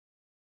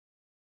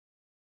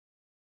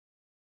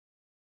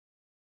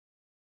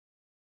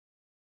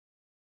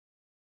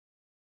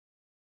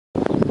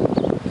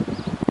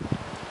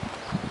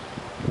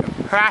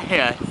crashing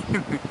a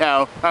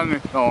Supercell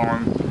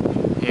Thunderstorm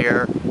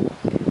here.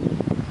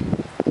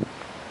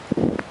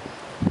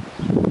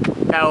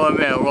 Got a little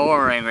bit of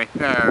lowering right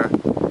there.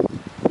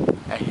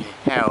 As you can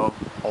tell,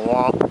 a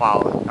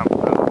wallflower or something.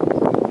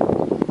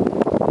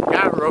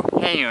 Not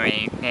rotating or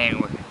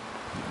anything.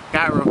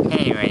 Not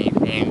rotating or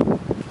anything.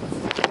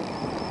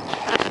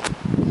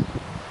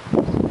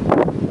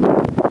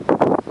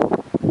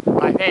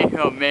 I think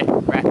he'll miss the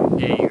rest of the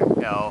day or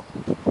so.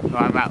 So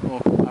I'm not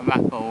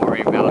gonna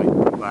worry about it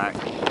too much.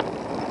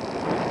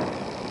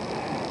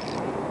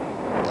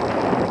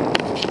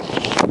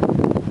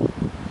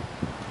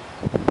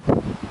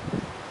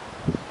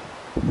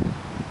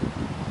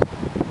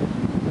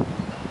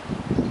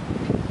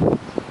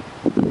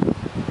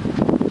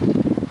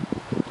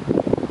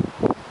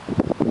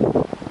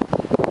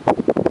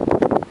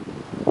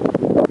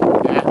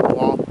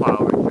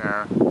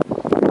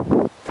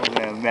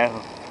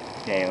 Metal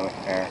scale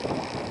there.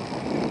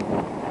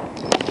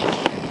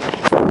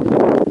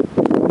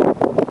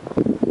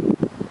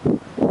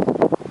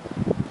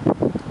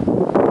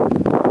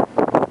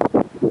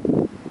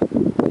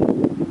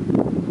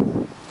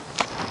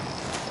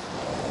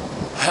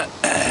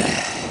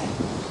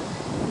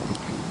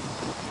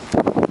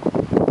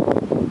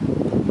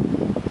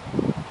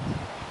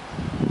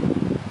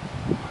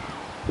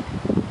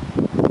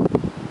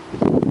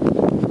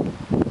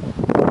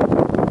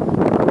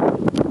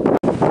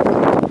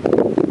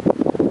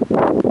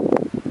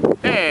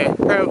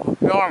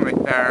 Storm is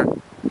there.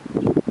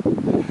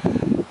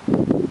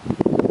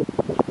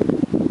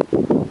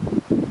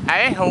 I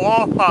think the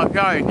wallflower's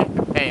going to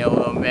dissipate a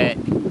little bit.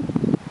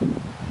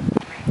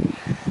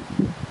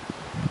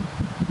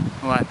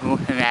 What I'm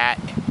looking at.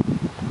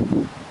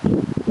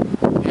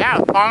 Is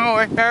that a funnel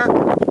right there? I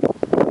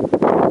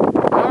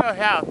don't know if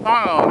that's a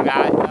funnel or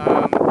not.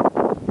 I'm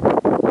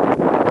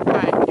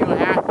trying to see what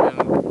happens.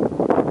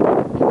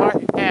 It's hard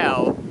to tell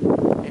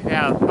if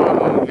that's a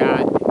funnel or not.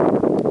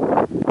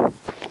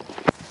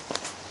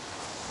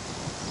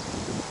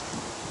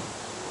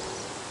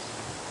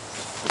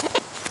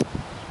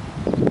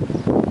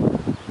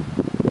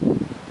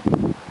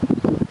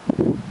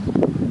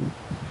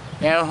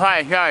 Yeah, it looks like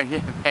it's going to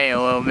dissipate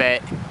a little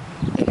bit.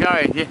 It's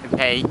going to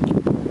dissipate.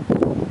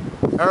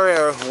 Earlier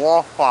there was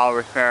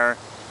wallflowers there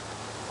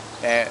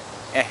that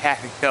it has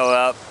to show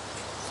up.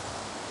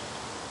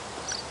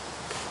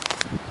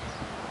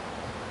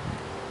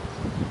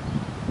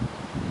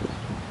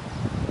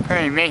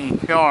 Pretty amazing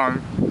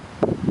storm.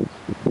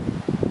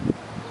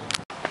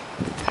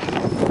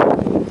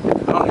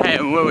 Go ahead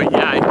and really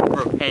got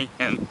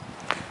rotation.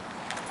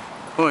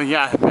 Really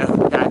got a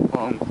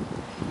mesocyclone.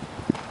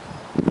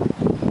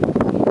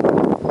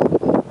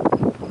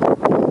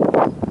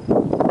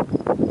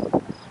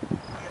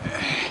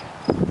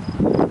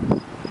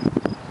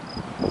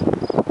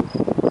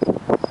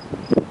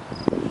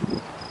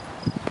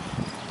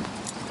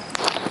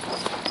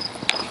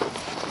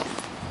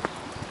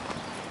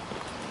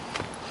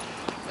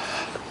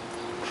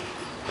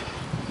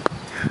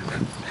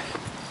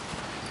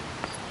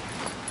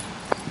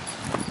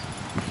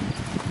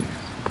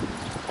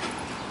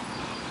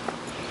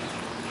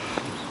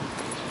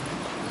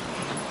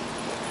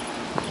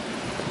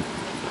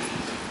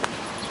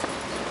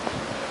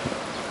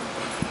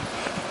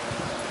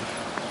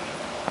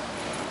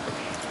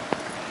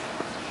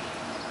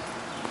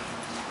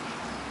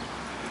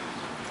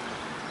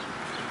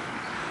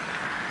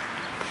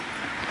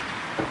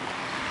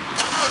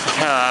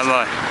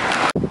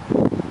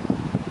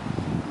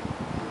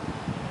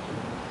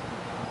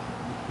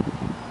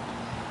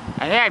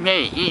 I think I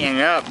may have eaten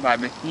up by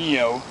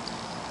mosquito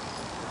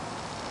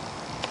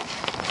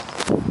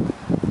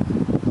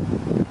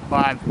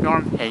while I'm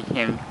storm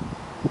taking.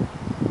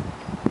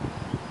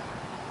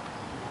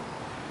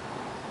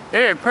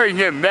 There's a pretty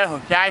good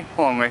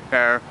mesocyclone right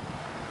there.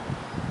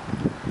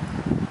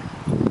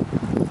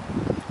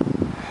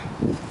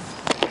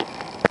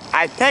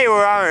 I tell you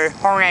we're under a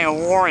tornado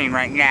warning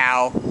right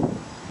now.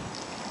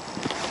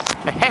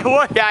 Hey,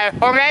 what's that? A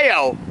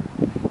tornado?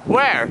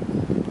 Where?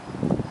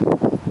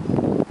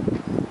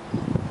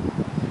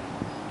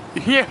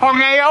 You see a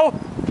tornado?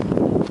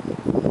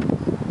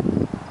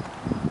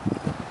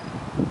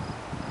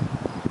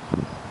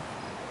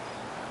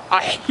 Oh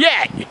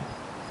shit!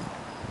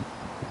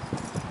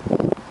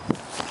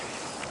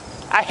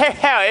 I can't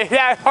tell, is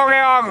that a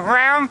tornado on the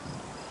ground?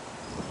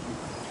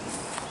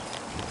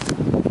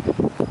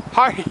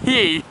 Hard to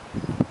see.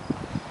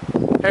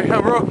 There's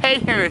some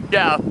rotation and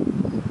stuff.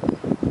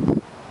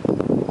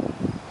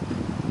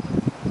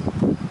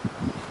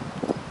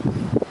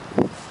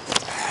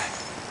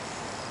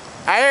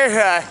 There's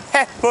a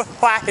 10-foot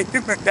classic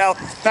Supercell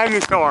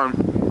Thunderstorm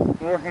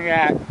we're looking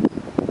at.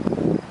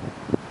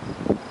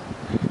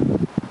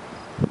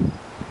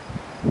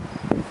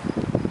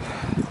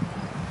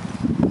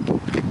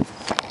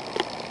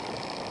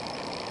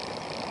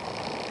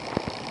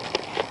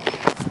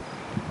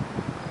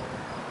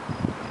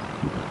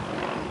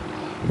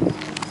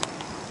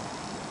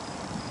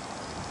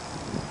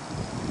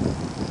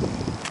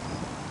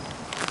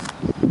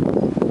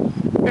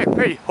 It's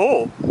pretty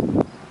cool.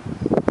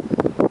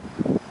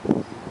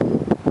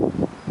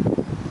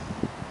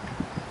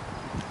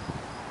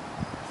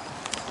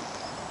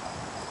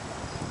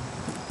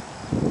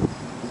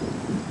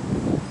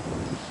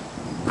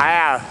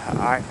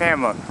 I think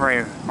I'm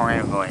afraid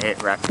I'm going to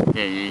hit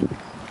refugee.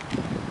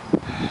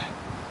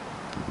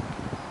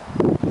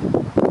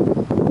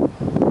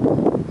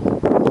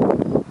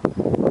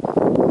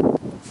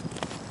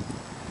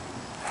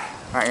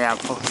 Right now,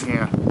 push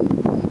here.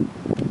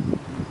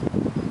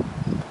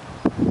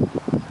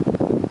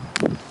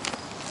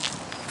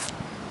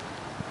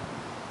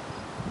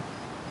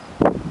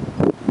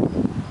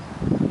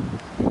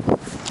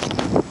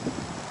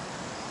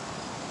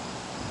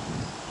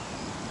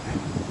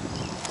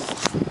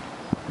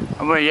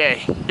 I'm gonna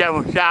get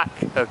double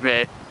shots of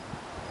it.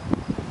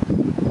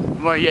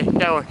 I'm gonna get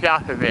double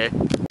shots of it.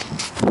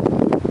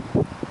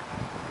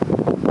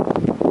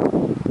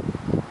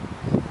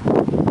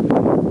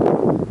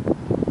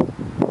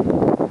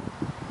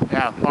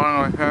 Yeah,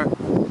 fun with her.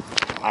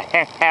 I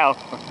can't tell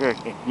for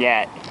certain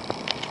yet.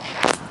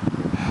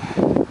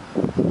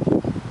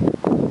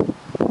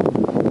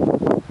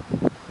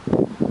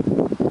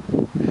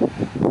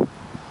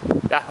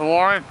 That's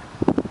warm?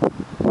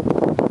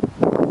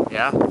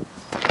 Yeah.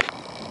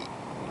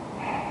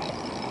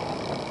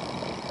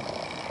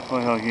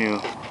 What will you?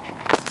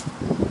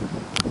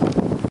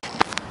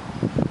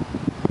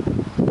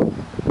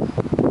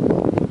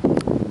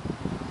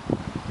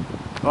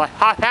 Well,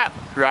 hot that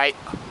right.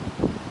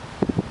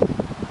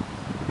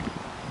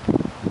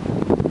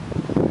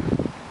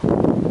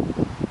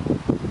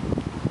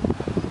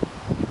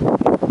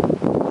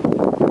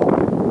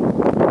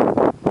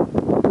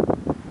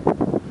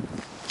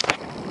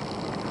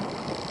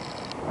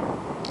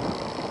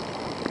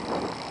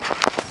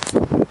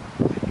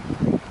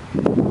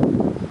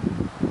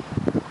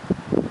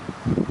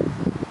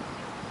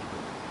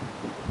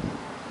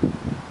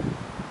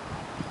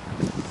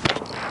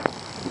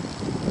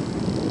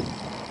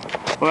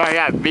 Well, I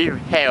got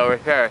beaver tail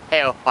with her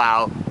tail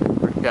file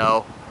or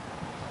so.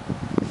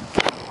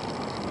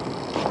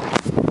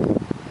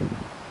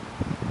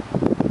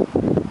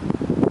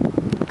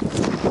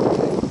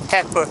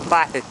 Pepper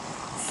spotted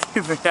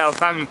Supercell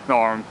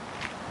Thunderstorm.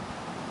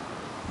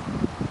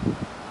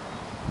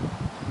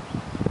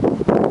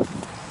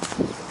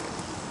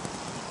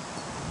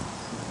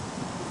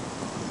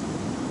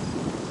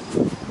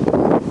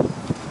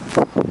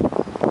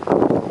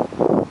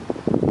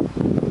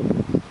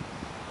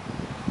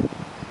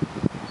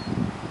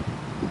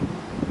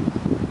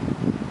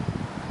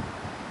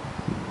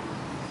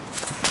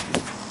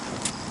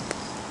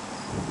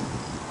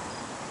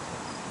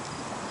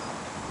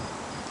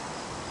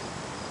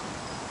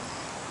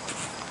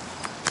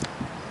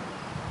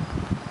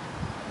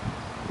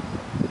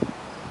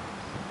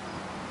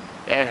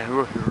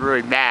 It's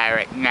really bad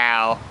right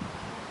now.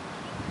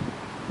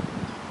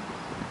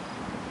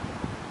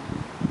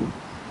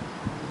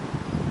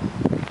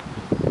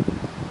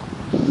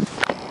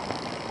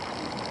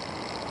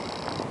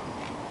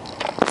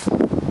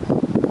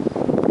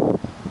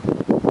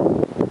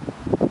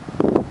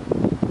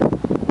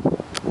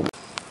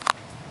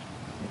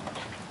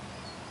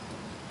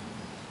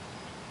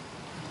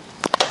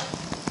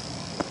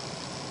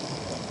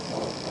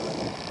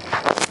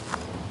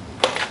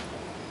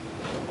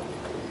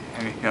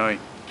 Let me show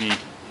you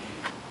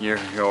your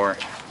door.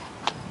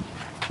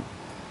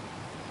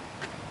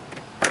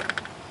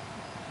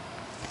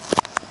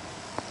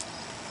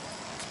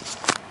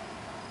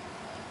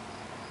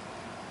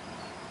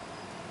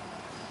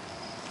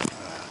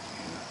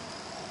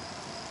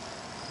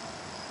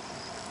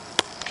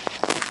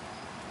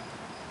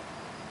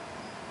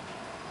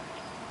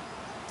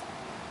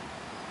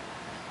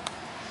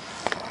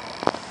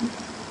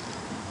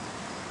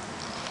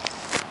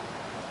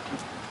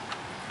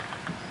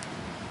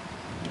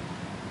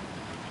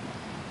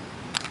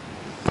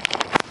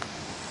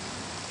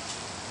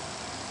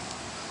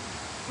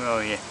 Oh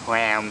yeah,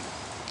 wham.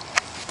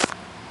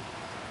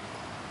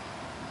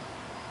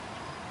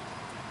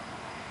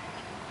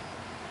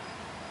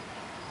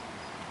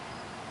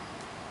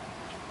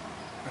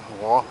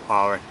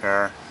 Wallflower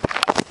there.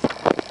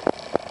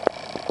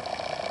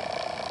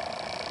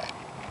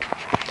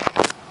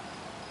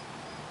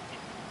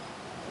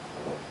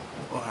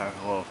 We'll have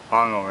a little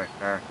fun over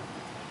there.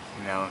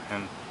 You know,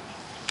 and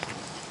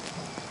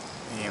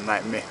you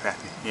might miss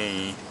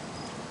refugee.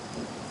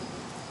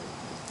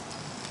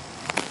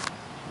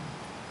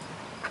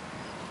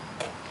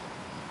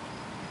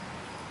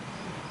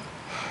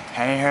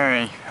 I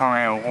heard a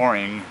tornado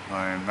warning,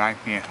 or it might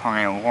be a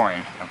tornado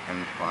warning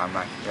something, so I'm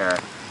not sure.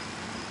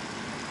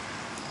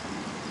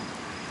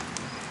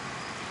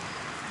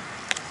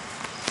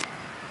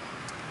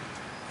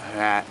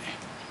 That.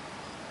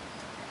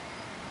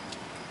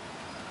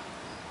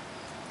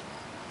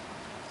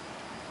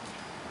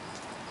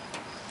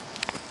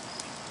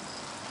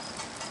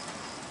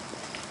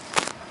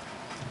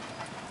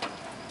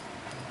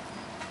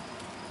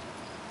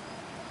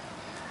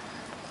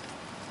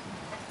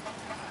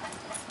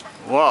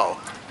 Whoa.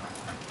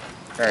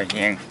 Very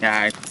young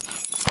guys.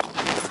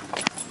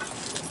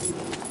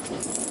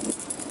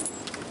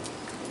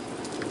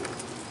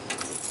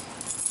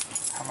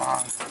 Come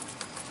on.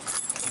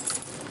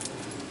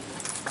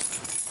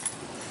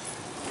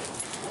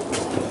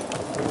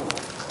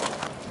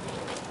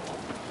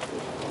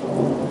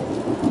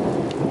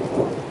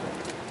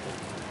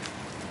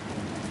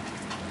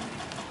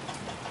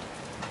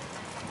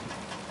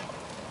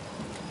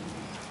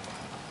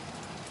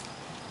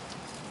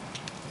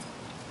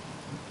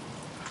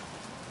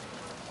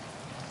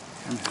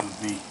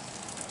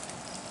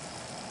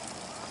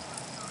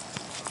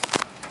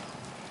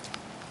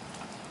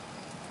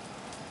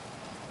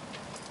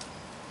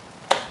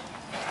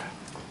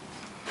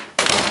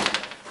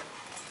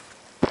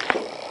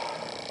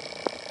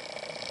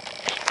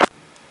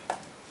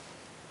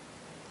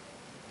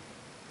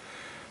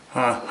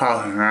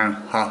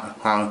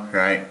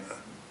 Right.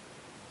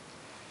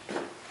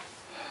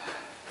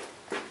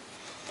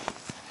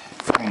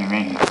 Trying to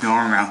make a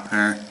storm out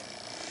there.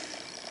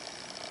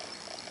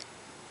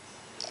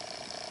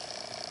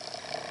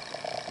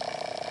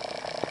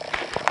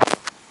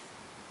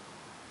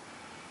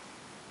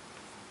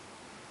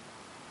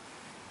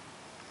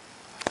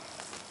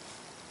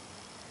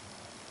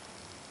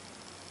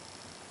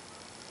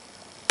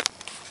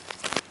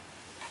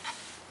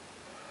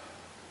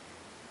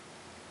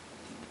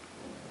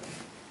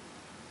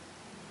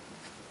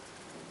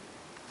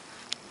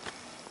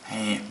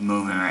 Hey, it's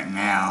moving right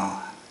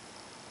now.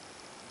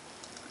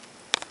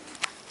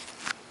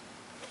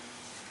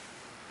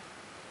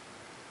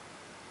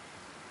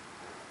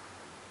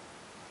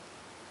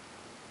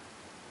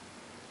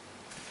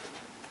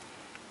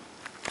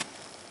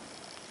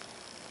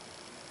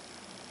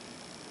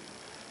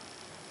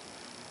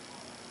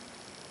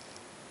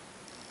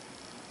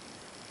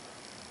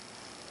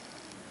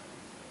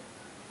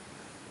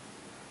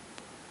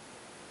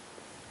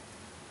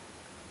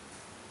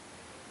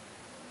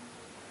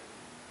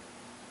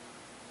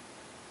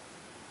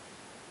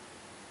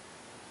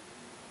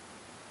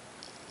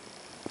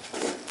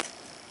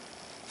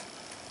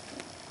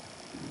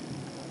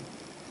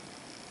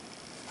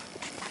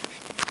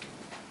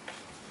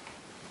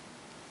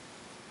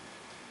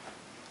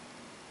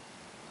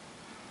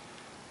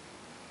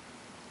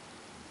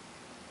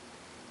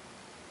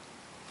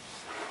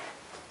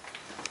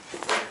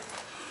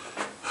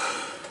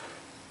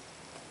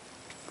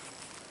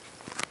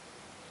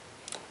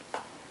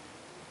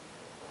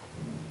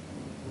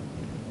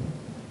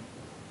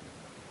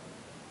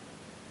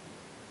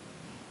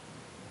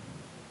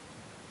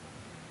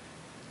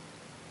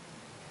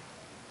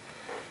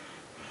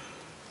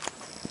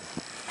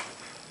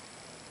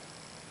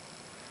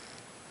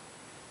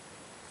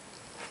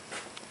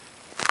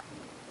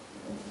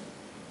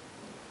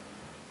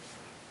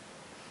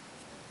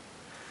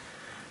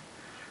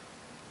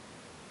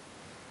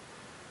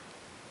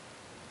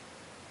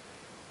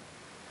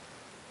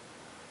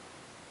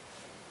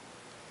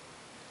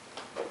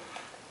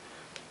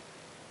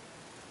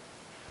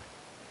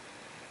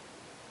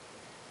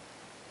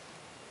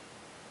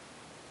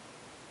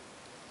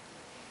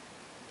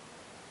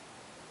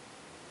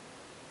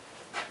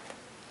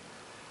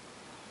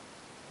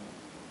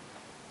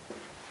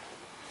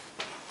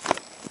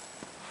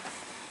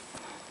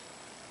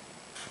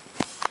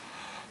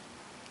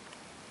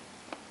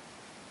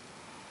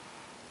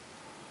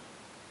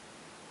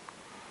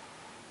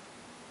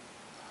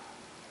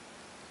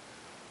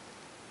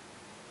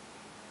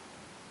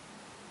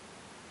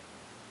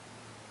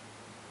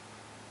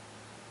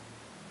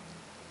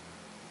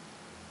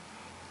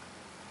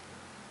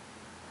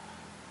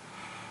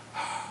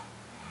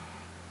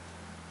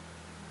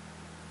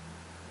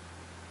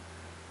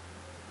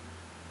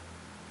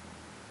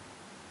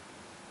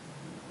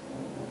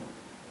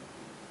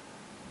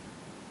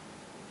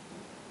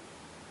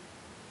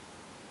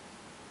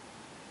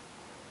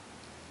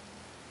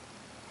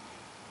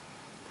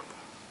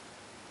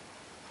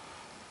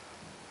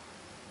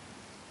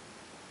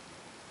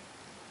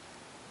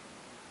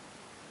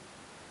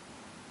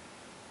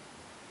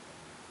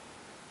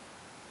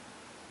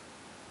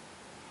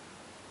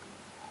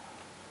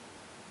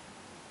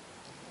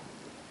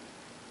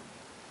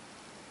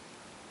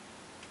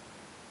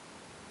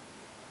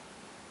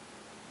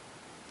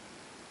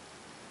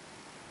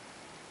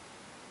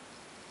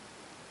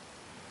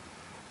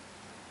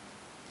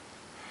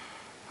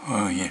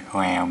 Oh, you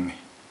whammed.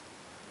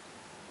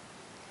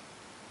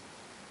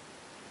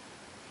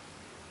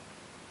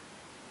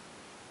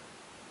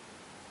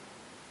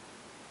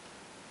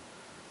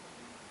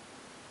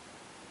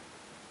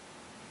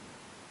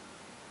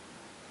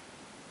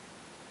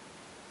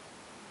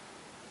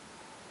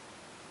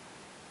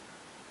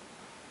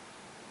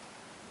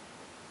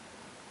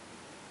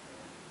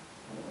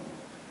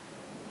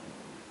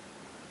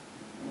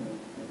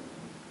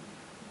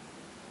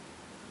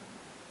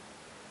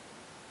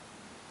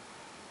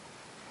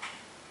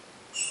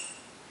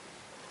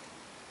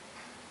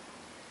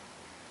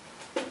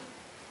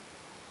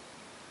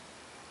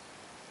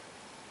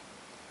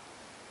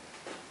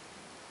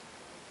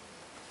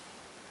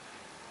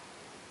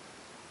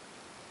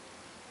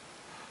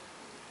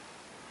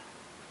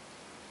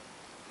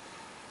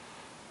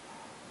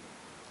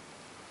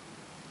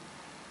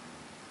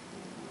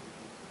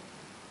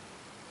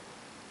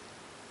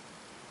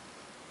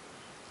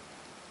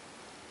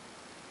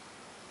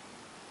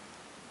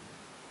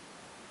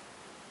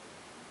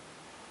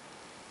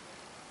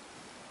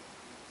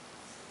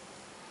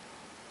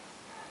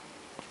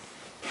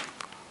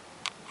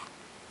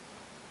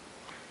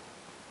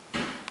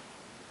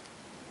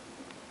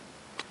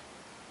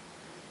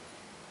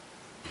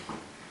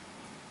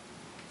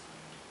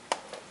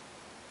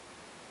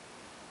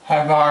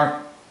 Hi,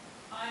 Bar.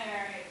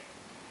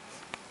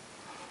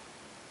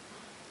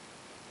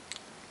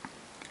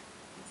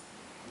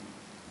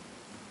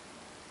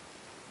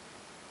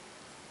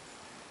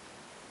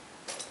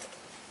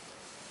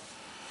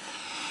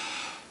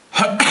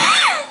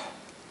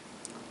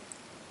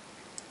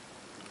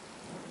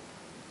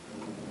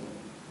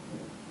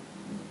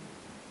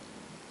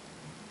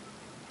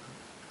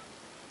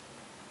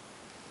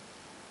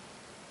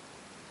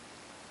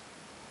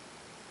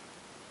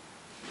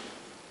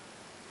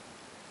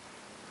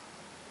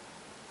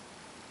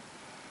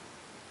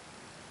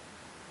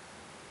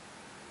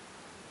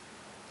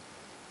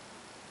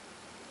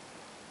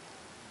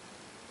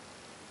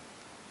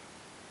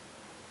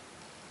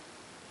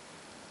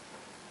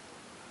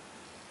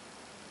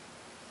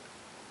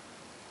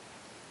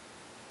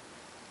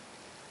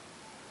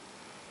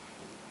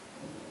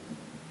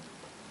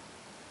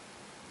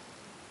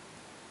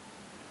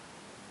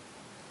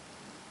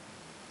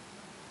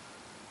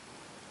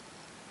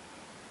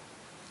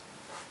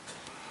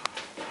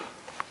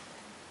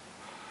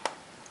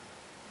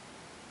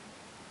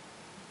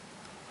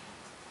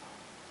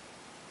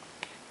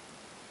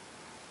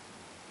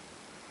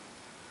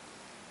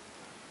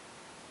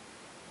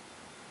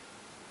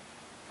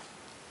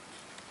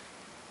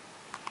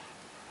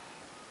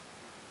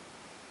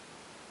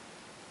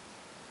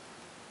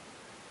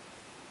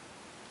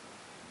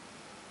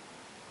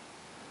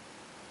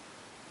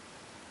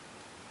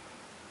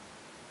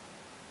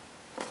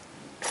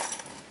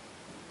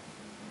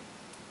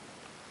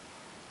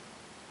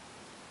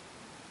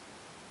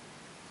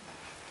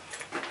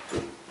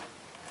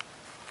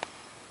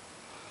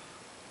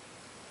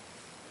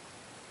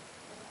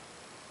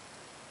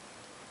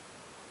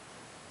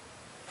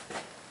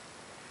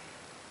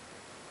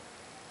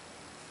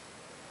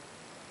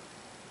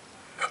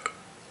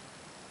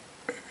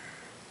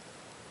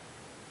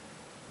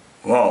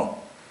 Whoa.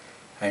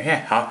 I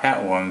can't hop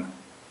that one.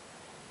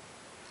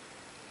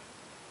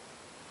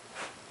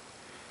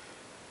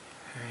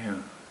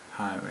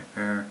 High right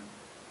there.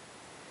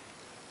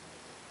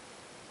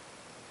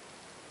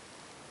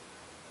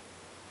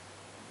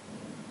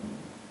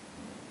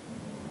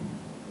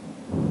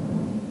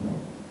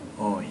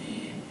 Oh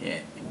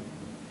shit.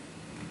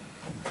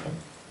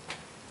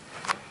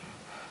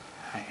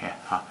 I can't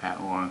hop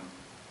that one.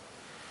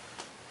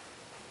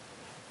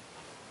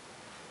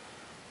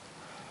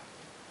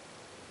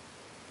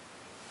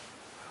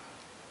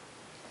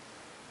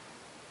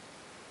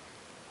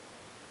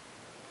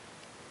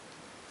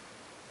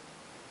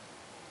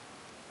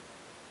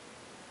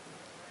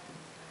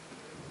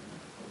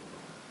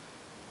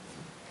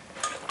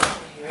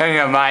 Here you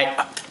go, mate.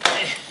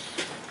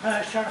 I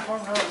was trying to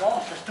form another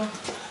wall system.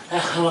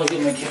 I want to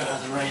get my gear out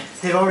of the rain.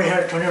 They've already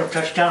had a tornado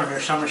touch down near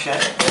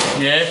Somerset.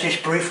 Yeah?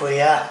 Just briefly,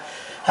 yeah.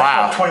 That's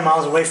Wow. about 20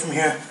 miles away from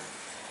here.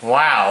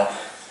 Wow.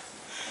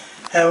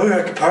 We were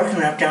at the parking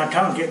lot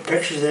downtown getting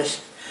pictures of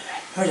this.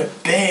 There's a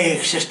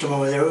big system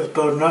over there. It was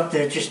building up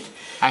there. Just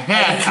I as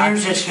can't. it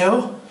clears this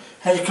hill,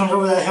 as it comes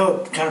over that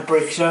hill, it kind of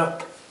breaks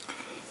up.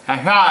 I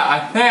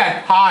think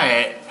I caught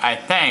it, I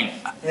think.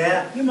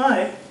 Yeah, you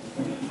might.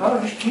 Oh,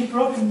 just keep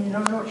looking. You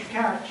never know what you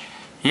catch.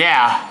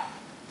 Yeah.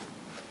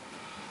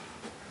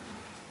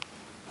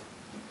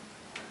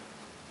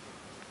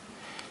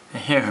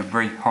 Here's a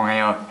brief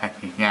tornado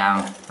touching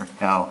down or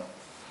so.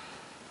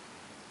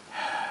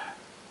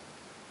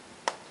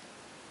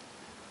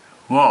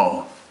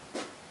 Whoa.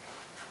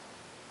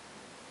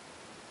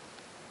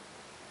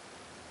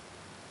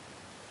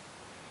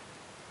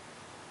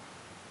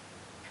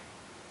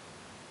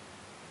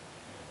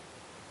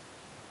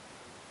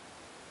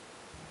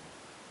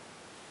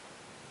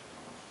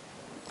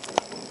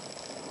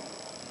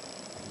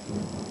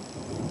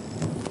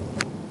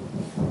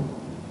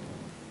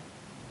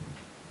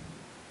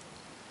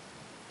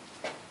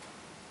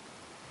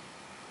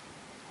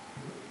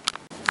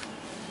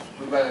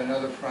 We've got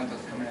another front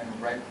that's coming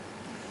in right.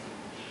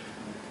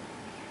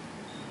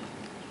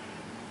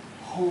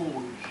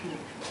 Holy shit.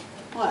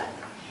 What?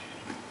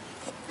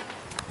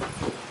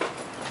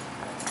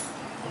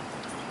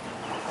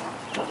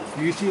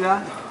 Do you see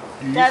that?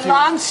 Do you That see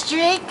long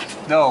streak?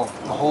 No,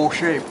 the whole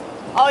shape.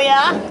 Oh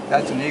yeah?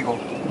 That's an eagle.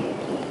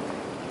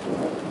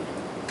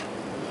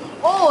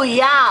 Oh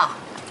yeah.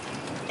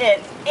 It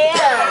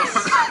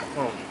is.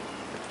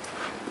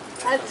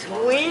 That's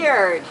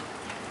weird.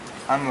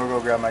 I'm gonna go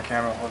grab my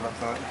camera. Hold up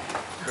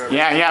to it.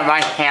 Yeah,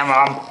 my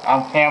camera.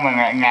 I'm filming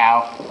it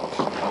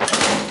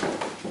now.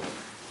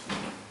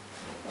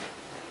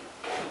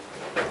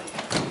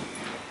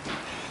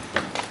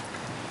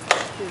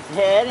 His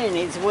head and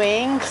his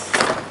wings.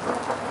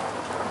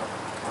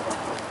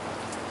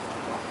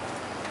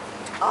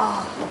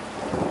 Oh,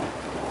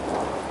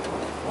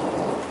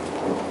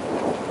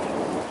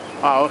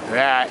 Oh, look at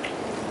that.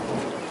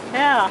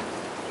 yeah.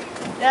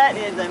 That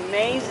is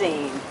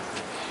amazing.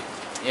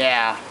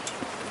 Yeah.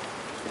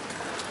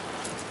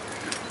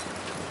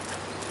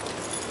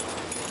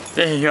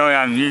 This is going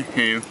on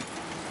YouTube.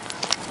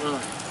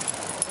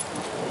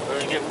 We're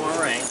gonna get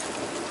more rain.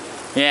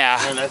 Yeah.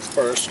 And that's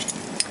burst.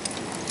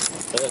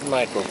 Then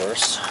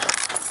microburst.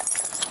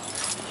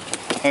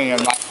 Here you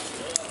go, Mike.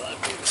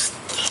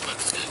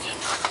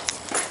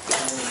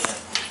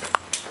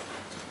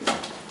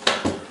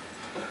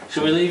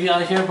 Should we leave you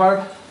out here, Barb?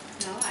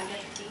 No, I got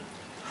the key.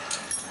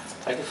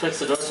 I can fix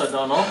the door so it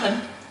don't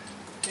open.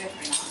 Better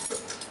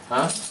not.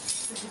 Huh?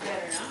 You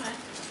better not,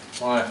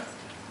 Why?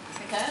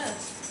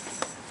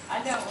 because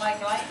I don't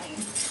like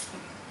lightning.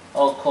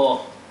 Oh,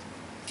 cool.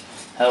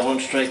 Have one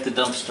strike the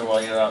dumpster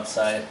while you're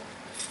outside.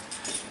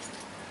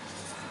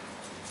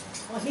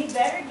 Well, he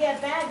better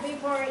get back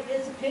before it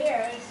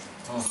disappears.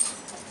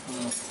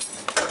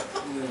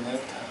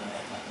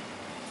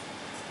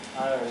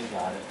 I already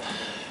got it.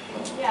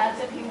 Yeah,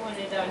 as if he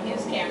wanted it on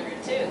his camera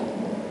too.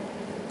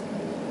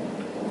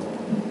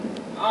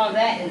 Oh,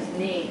 that is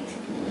neat.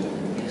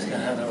 You just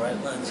gotta have the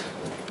right lens.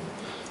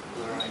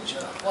 Do the right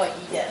job. Well,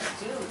 he does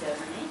too,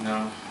 doesn't he?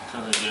 No,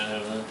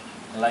 because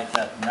I like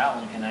that. That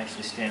one can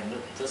actually stand.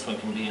 This one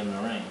can be in the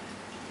rain.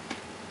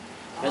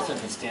 This one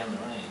can stand the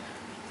rain.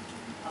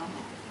 Oh.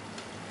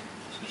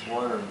 It's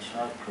water and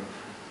shark proof.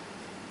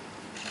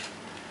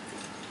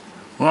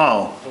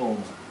 Whoa.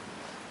 Boom.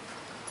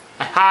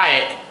 I caught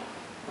it.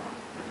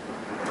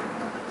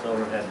 It's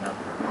overhead now.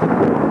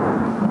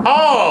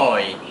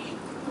 Holy.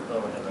 It's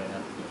overhead right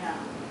now. Yeah.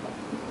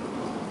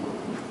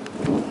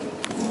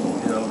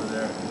 Get over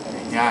there.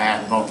 Yeah, I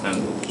have both of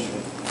them.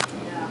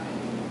 Yeah.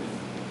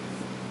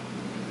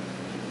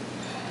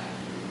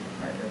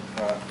 Right here.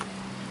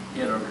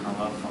 Get her come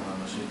up from the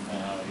machine thing.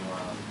 How you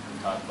want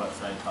to talk about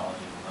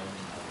Scientology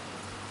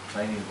and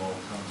lightning bolt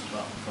comes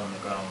from the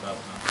ground up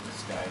into the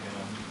sky. You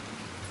know.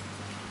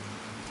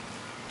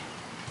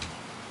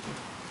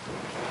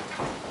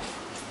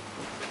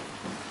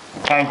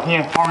 Can I see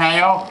a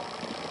tornado?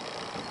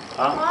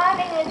 Huh?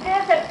 Mommy, it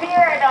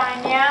disappeared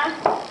on ya.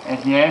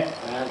 Is this?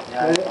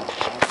 Yeah.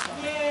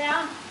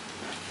 Yeah.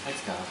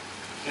 It's gone.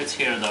 It's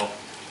here though.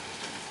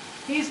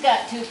 He's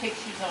got 2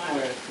 pictures on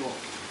it. Okay, cool.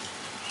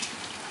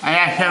 I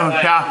got some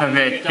off of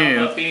You're it talking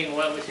too. about being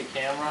wet with your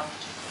camera?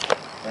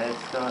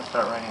 It's gonna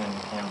start raining on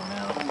your camera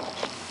now.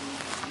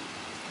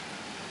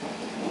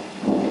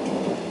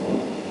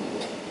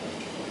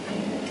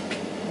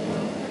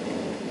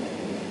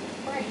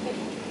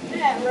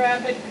 That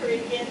Rapid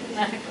Creek is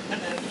not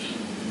gonna be.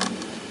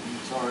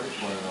 It's already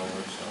flooded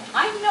over, so.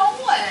 I know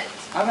it.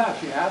 I'm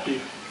actually happy.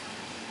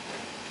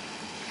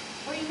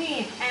 What do you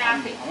mean,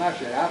 happy? I'm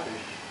actually happy.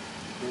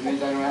 It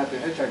means I don't have to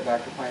hitchhike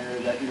back to Pine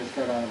Ridge. I can just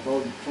get on a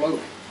boat and float.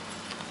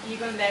 You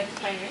going back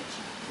to Pine Ridge?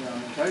 Yeah, I'm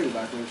gonna tell you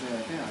about this when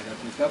I can. I got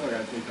some stuff I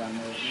gotta take down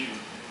there.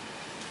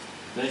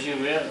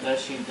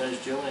 Does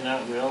Julie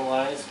not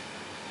realize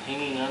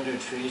hanging under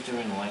trees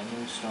during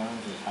lightning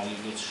storms is how you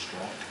get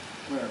struck?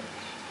 Where?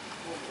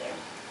 Over there.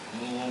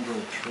 Hanging under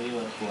a tree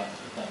with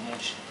that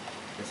much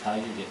is how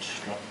you get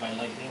struck by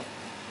lightning.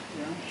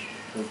 Yeah.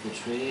 Because the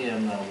tree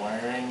and the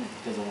wiring,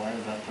 because the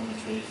wires up from the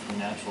tree is the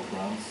natural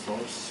ground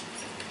source.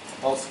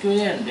 Oh, scoot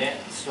in, Dan,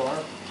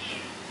 Storm.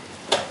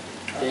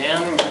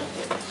 Dan,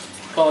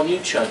 calling you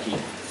Chucky.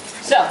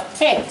 So,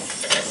 hey,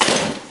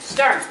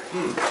 Storm.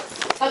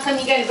 How come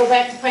you gotta go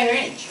back to Pine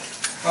Ridge?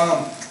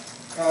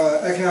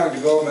 Economic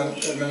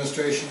Development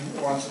Administration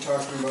wants to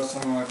talk to me about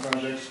some of my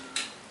projects,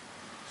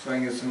 so I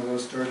can get some of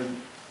those started.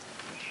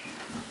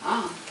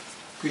 Oh.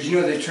 Because you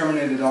know they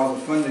terminated all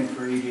the funding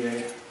for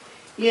EDA.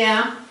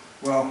 Yeah.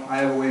 Well, I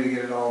have a way to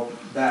get it all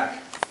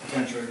back,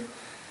 potentially.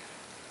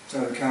 So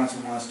the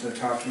council wants to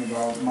talk to me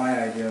about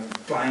my idea,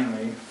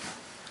 finally.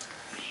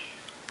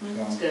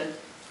 That's good.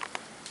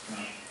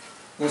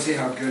 We'll see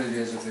how good it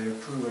is if they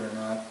approve it or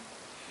not.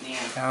 Yeah.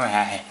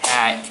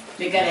 Alright.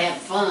 They gotta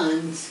have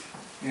funds.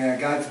 Yeah,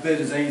 God forbid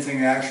there's anything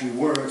that actually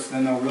works,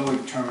 then they'll really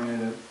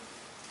terminate it.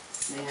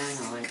 Yeah, I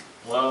know it.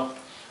 Well,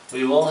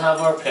 we will have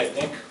our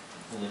picnic,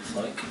 it looks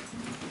like.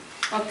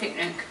 Oh,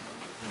 picnic.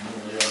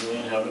 We're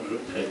going to have a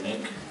group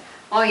picnic.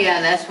 Oh yeah,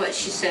 that's what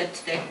she said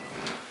today.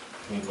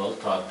 We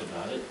both talked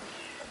about it.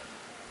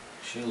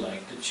 She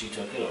liked it, she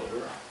took it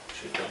over.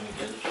 She's going to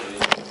get it for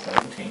the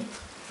 17th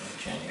of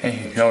January.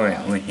 This is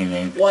over with you,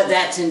 man. Well,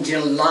 that's in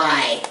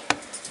July.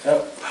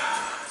 Yep.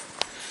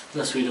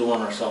 Unless we do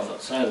one ourselves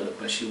outside of it,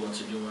 but she wants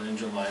to do one in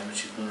July, but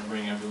she's gonna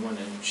bring everyone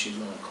in, she's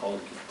gonna call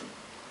to get the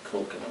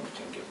Coke and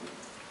everything, give them.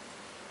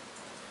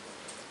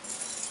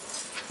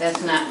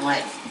 That's not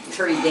like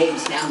 3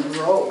 days down the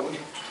road.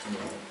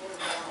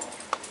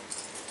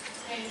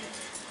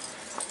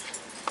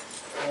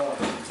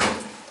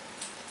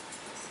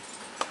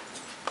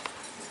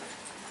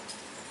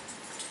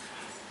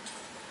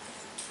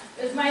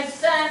 Is my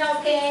son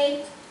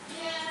okay?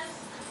 Yes.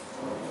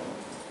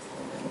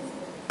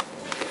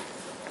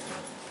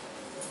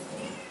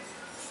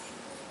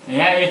 Is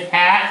that your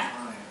hat?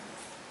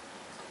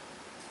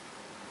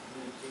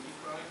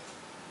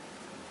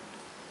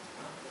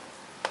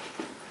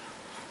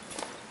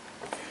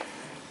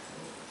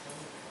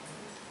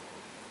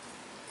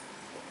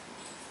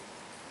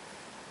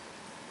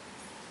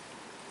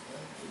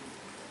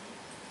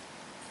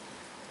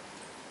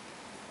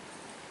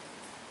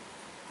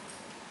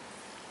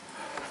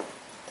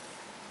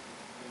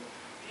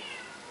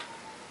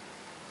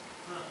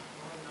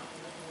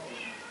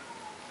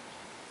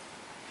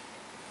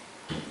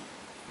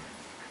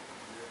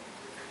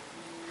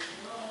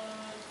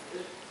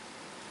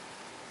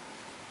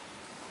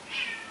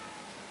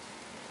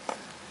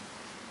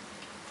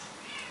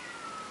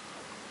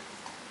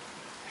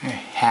 A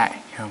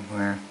hat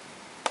somewhere.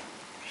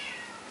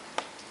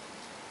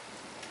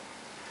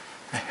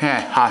 I think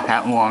I caught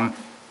that one.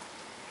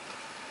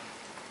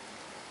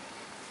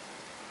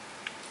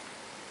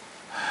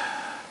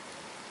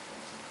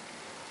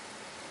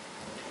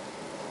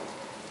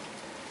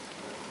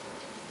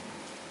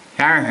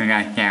 Sorry for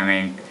that,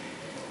 Sammy.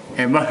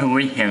 It wasn't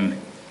with him.